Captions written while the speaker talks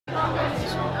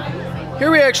Here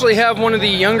we actually have one of the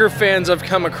younger fans I've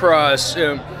come across.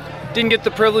 Didn't get the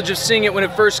privilege of seeing it when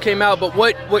it first came out, but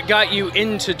what got you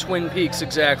into Twin Peaks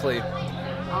exactly?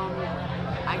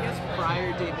 I guess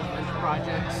prior David Lynch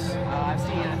projects, I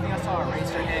think I saw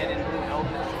Eraserhead and Blue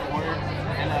Velvet before,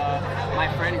 and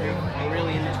my friend group were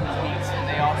really into Twin Peaks, and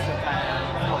they also kind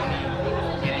of helped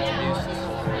me get introduced to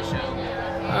the show.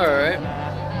 All right.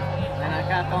 And I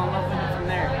kind of fell in love with it from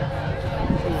there.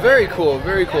 Very cool,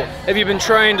 very cool. Have you been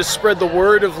trying to spread the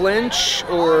word of Lynch,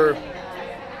 or?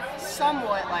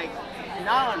 Somewhat, like,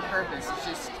 not on purpose. It's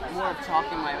just more of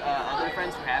talking to my other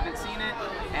friends who haven't seen it,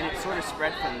 and it sort of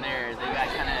spread from there. They got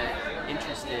kind of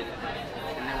interested,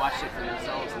 and they watched it for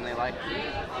themselves, and they liked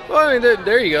it. Well, I mean,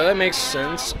 there you go. That makes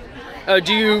sense.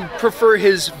 Do you prefer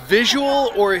his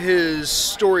visual or his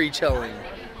storytelling?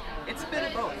 It's a bit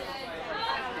of both,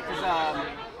 because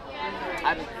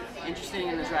I'm interested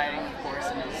in his writing, of course,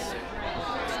 and his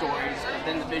stories, but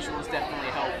then the visuals definitely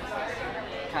help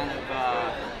kind of,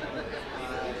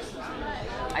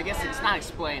 I guess it's not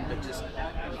explained, but just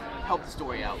help the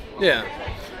story out. Yeah.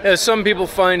 Some people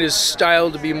find his style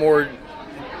to be more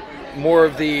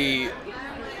of the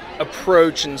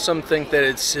approach, and some think that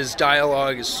it's his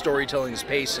dialogue, his storytelling, his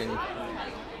pacing.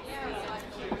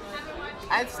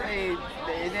 I'd say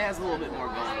it has a little bit more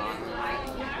going on.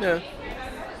 Yeah.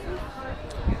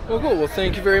 Well, cool. Well,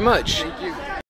 thank you very much. Thank you.